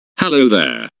Hello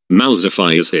there,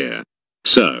 Mousify is here.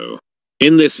 So,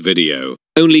 in this video,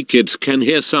 only kids can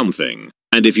hear something,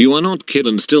 and if you are not kid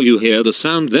and still you hear the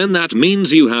sound, then that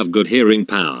means you have good hearing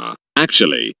power.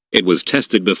 Actually, it was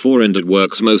tested before and it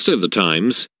works most of the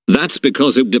times. That's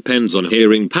because it depends on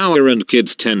hearing power and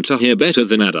kids tend to hear better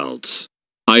than adults.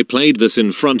 I played this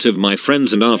in front of my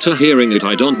friends and after hearing it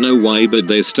I don't know why but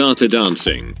they started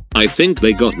dancing. I think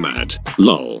they got mad.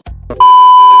 Lol.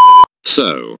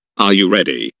 So, are you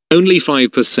ready? Only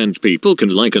 5% people can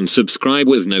like and subscribe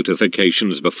with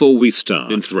notifications before we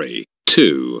start in 3,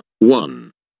 2,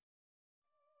 1.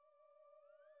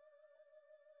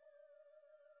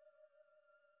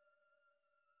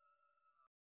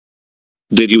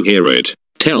 Did you hear it?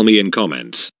 Tell me in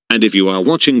comments, and if you are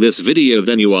watching this video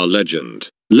then you are legend.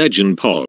 Legend Pod.